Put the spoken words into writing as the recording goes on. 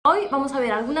Hoy vamos a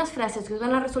ver algunas frases que os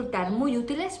van a resultar muy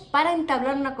útiles para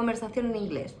entablar una conversación en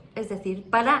inglés, es decir,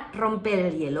 para romper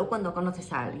el hielo cuando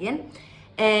conoces a alguien.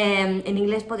 En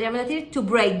inglés podríamos decir to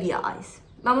break the ice.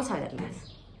 Vamos a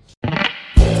verlas.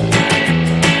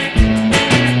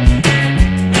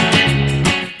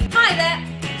 Hi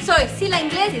there, soy Sila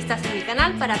Inglés y estás en mi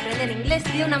canal para aprender inglés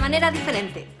de una manera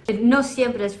diferente. No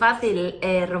siempre es fácil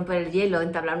romper el hielo,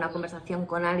 entablar una conversación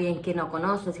con alguien que no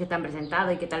conoces, que te han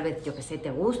presentado y que tal vez, yo que sé, te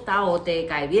gusta o te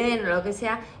cae bien o lo que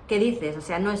sea. ¿Qué dices? O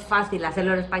sea, no es fácil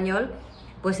hacerlo en español,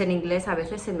 pues en inglés a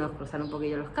veces se nos cruzan un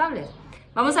poquillo los cables.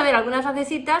 Vamos a ver algunas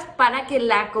frasecitas para que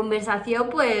la conversación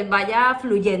pues vaya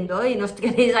fluyendo y no os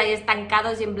quedéis ahí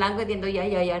estancados y en blanco diciendo ya,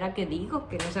 ¿ahora qué digo?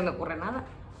 Que no se me ocurre nada.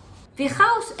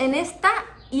 Fijaos en esta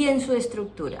y en su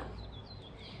estructura.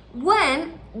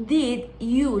 When did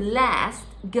you last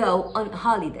go on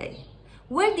holiday?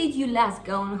 Where did you last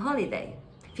go on holiday?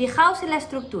 Fijaos en la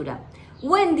estructura.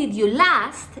 When did you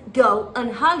last go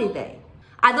on holiday?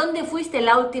 ¿A dónde fuiste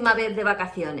la última vez de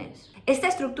vacaciones? Esta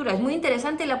estructura es muy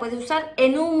interesante y la puedes usar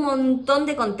en un montón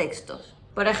de contextos.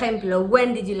 Por ejemplo,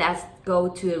 when did you last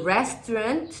go to a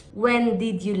restaurant? When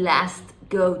did you last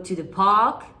go to the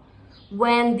park?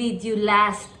 When did you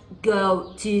last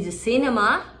go to the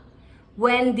cinema?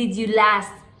 When did you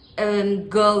last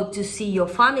go to see your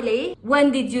family? When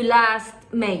did you last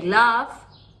make love?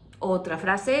 Otra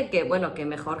frase que, bueno, que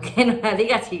mejor que no la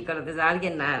digas si conoces a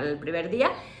alguien el primer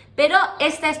día. Pero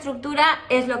esta estructura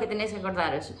es lo que tenéis que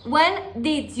acordaros. When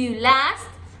did you last,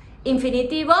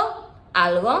 infinitivo,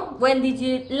 algo. When did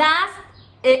you last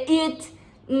eat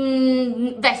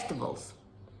vegetables,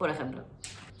 por ejemplo.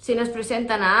 Si nos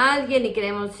presentan a alguien y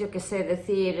queremos, yo qué sé,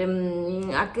 decir,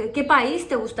 ¿a qué país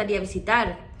te gustaría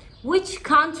visitar? Which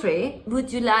country would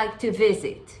you like to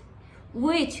visit?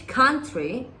 Which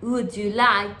country would you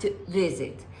like to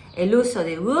visit? El uso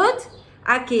de would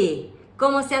aquí.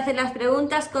 ¿Cómo se hacen las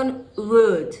preguntas con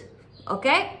would? ¿Ok?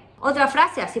 Otra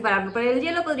frase así para romper el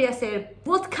hielo podría ser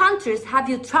What countries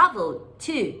have you traveled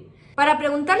to? Para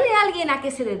preguntarle a alguien a qué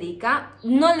se dedica,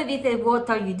 no le dices what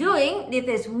are you doing,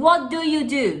 dices what do you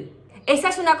do. Esa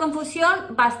es una confusión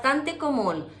bastante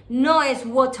común. No es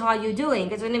what are you doing,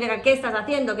 que significa qué estás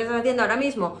haciendo ahora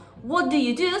mismo. What do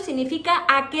you do significa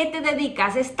a qué te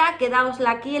dedicas. Esta,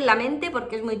 quedaosla aquí en la mente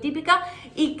porque es muy típica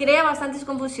y crea bastantes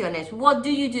confusiones. What do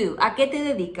you do? ¿A qué te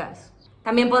dedicas?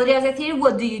 También podrías decir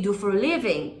what do you do for a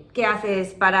living? ¿Qué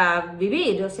haces para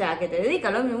vivir? O sea, ¿a qué te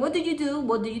dedicas? Lo mismo, what do you do?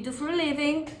 What do you do for a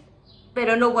living?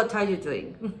 Pero no what are you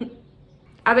doing.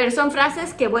 A ver, son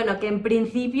frases que, bueno, que en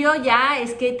principio ya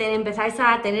es que empezáis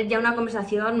a tener ya una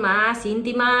conversación más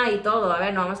íntima y todo. A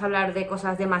ver, no vamos a hablar de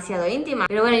cosas demasiado íntimas.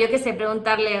 Pero bueno, yo qué sé,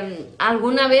 preguntarle,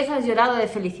 ¿alguna vez has llorado de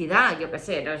felicidad? Yo qué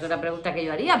sé, no es una pregunta que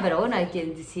yo haría, pero bueno, hay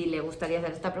quien sí le gustaría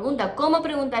hacer esta pregunta. ¿Cómo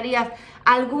preguntarías,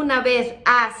 ¿alguna vez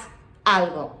has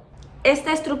algo?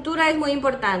 Esta estructura es muy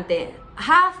importante.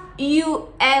 Have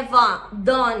you ever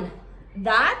done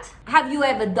that? Have you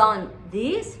ever done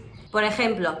this? Por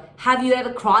ejemplo, have you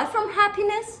ever cried from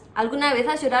happiness? ¿Alguna vez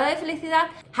has llorado de felicidad?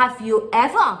 Have you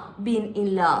ever been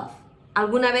in love?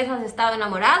 ¿Alguna vez has estado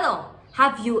enamorado?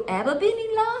 Have you ever been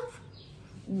in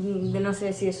love? No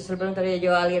sé si eso se lo preguntaría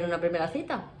yo a alguien en una primera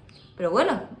cita. Pero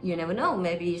bueno, you never know,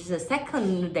 maybe it's the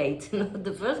second date, not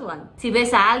the first one. Si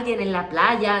ves a alguien en la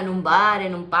playa, en un bar,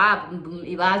 en un pub,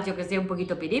 y vas, yo que sé, un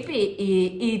poquito piripi,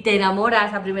 y te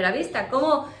enamoras a primera vista,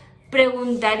 ¿cómo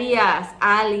preguntarías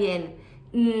a alguien,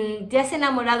 ¿te has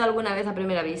enamorado alguna vez a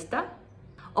primera vista?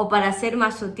 O para ser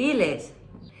más sutiles,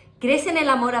 ¿crees en el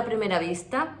amor a primera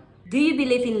vista? Do you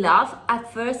believe in love at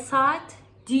first sight?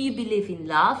 Do you believe in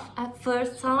love at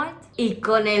first sight? Y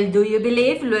con el do you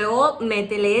believe, luego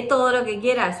métele todo lo que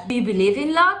quieras. Do you believe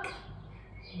in luck?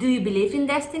 Do you believe in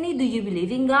destiny? Do you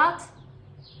believe in God?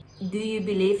 Do you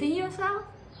believe in yourself?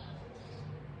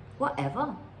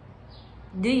 Whatever.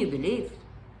 Do you believe?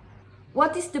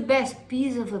 What is the best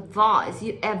piece of advice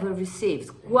you ever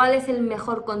received? ¿Cuál es el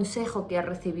mejor consejo que has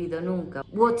recibido nunca?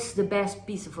 What's the best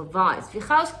piece of advice?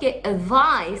 Fijaos que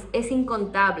advice es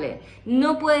incontable.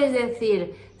 No puedes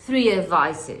decir 3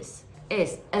 advices.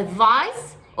 Es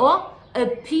advice o a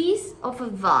piece of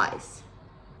advice.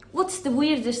 What's the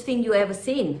weirdest thing you ever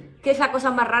seen? ¿Qué es la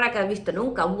cosa más rara que has visto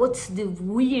nunca? What's the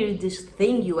weirdest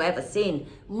thing you ever seen?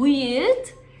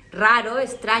 Weird, raro,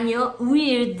 extraño.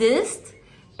 Weirdest,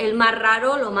 el más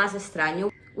raro, lo más extraño.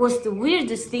 What's the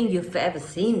weirdest thing you've ever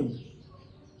seen?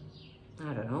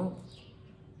 I don't know.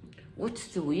 What's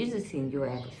the weirdest thing you've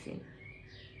ever seen?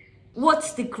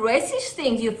 What's the craziest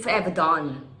thing you've ever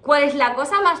done? ¿Cuál es la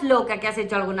cosa más loca que has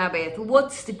hecho alguna vez?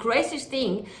 What's the craziest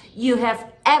thing you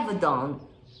have ever done?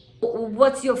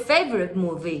 What's your favorite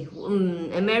movie?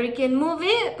 American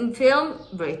movie, film,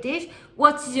 British.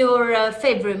 What's your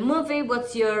favorite movie?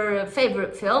 What's your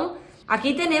favorite film?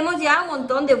 Aquí tenemos ya un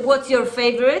montón de what's your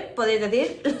favorite, podéis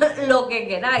decir lo que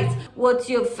queráis. What's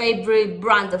your favorite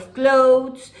brand of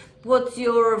clothes? What's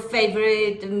your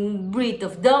favorite breed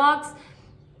of dogs?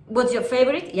 What's your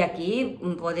favorite? Y aquí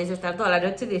podéis estar toda la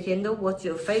noche diciendo what's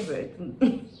your favorite.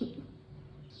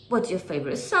 What's your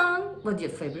favorite song? What's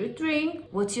your favorite drink?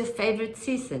 What's your favorite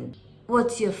season?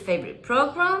 What's your favorite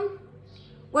program?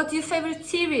 What's your favorite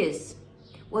series?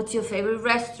 What's your favorite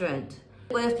restaurant?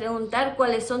 Puedes preguntar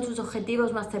cuáles son tus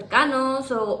objetivos más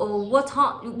cercanos o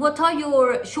what are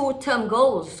your short-term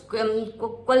goals?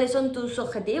 ¿Cuáles son tus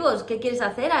objetivos? ¿Qué quieres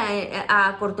hacer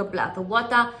a corto plazo?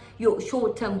 What are your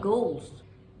short-term goals?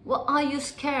 What are you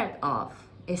scared of?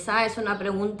 Esa es una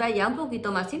pregunta ya un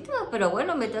poquito más íntima, pero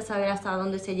bueno, vete a saber hasta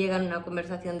dónde se llega en una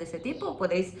conversación de ese tipo.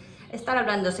 Podéis estar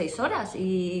hablando 6 horas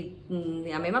y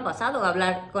a mí me ha pasado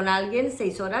hablar con alguien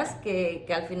 6 horas que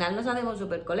al final nos hacemos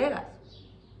súper colegas.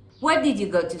 Where did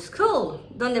you go to school?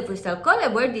 ¿Dónde fuiste al cole?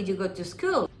 Where did you go to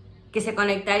school? Que se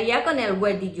conectaría con el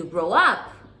where did you grow up?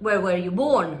 Where were you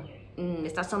born?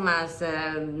 Estas son más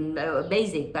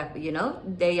basic, but you know,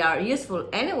 they are useful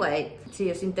anyway. Si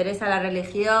os interesa la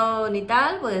religión y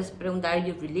tal, puedes preguntar, are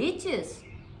you religious?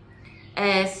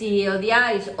 Si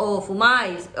odiáis o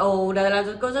fumáis o una de las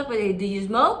dos cosas, pues do you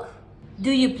smoke?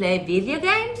 Do you play video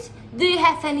games? Do you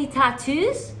have any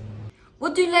tattoos?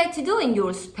 What do you like to do in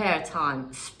your spare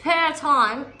time? Spare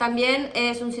time también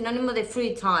es un sinónimo de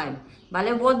free time,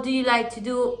 ¿vale? What do you like to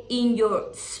do in your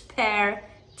spare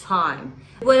time?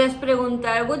 Puedes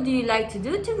preguntar, what do you like to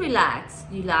do to relax?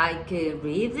 Do you like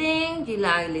reading? Do you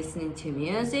like listening to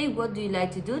music? What do you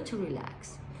like to do to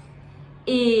relax?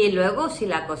 Y luego, si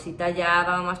la cosita ya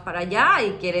va más para allá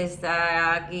y quieres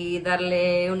aquí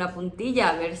darle una puntilla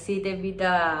a ver si te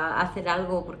invita a hacer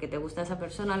algo porque te gusta esa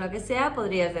persona o lo que sea,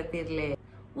 podrías decirle,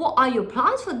 what are your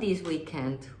plans for this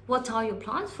weekend? What are your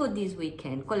plans for this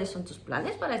weekend? ¿Cuáles son tus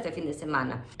planes para este fin de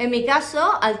semana? En mi caso,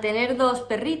 al tener 2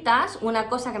 perritas, una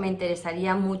cosa que me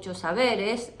interesaría mucho saber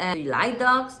es, do you like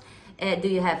dogs? Do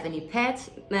you have any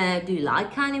pets? Do you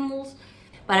like animals?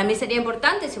 Para mí sería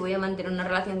importante, si voy a mantener una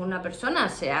relación con una persona,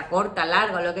 sea corta,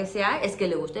 larga o lo que sea, es que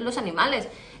le gusten los animales.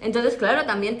 Entonces, claro,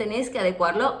 también tenéis que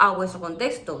adecuarlo a vuestro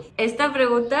contexto. Esta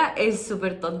pregunta es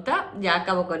súper tonta, ya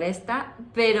acabo con esta,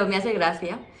 pero me hace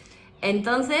gracia.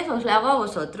 Entonces, os la hago a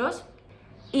vosotros.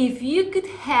 If you could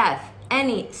have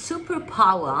any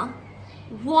superpower,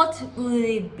 what would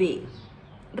it be?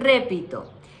 Repito.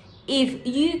 If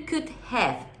you could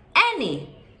have any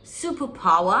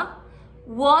superpower,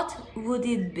 what would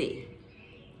it be?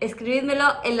 Escribidmelo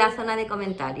en la zona de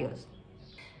comentarios.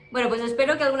 Bueno, pues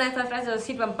espero que alguna de estas frases os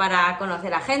sirvan para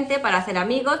conocer a gente, para hacer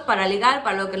amigos, para ligar,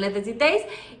 para lo que necesitéis.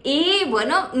 Y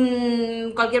bueno,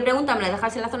 cualquier pregunta me la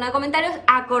dejáis en la zona de comentarios.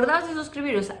 Acordaos de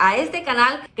suscribiros a este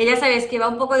canal, que ya sabéis que va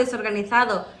un poco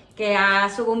desorganizado, que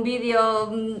subo un vídeo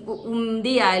un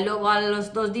día y luego a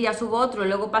los 2 días subo otro, y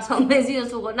luego pasa un mes y no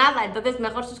subo nada. Entonces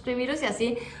mejor suscribiros y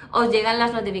así os llegan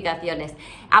las notificaciones.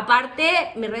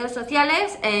 Aparte, mis redes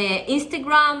sociales,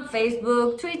 Instagram,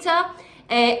 Facebook, Twitter,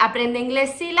 Aprende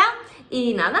Inglés Sila.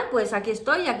 Y nada, pues aquí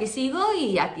estoy, aquí sigo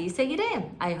y aquí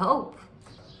seguiré. I hope.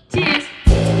 Cheers.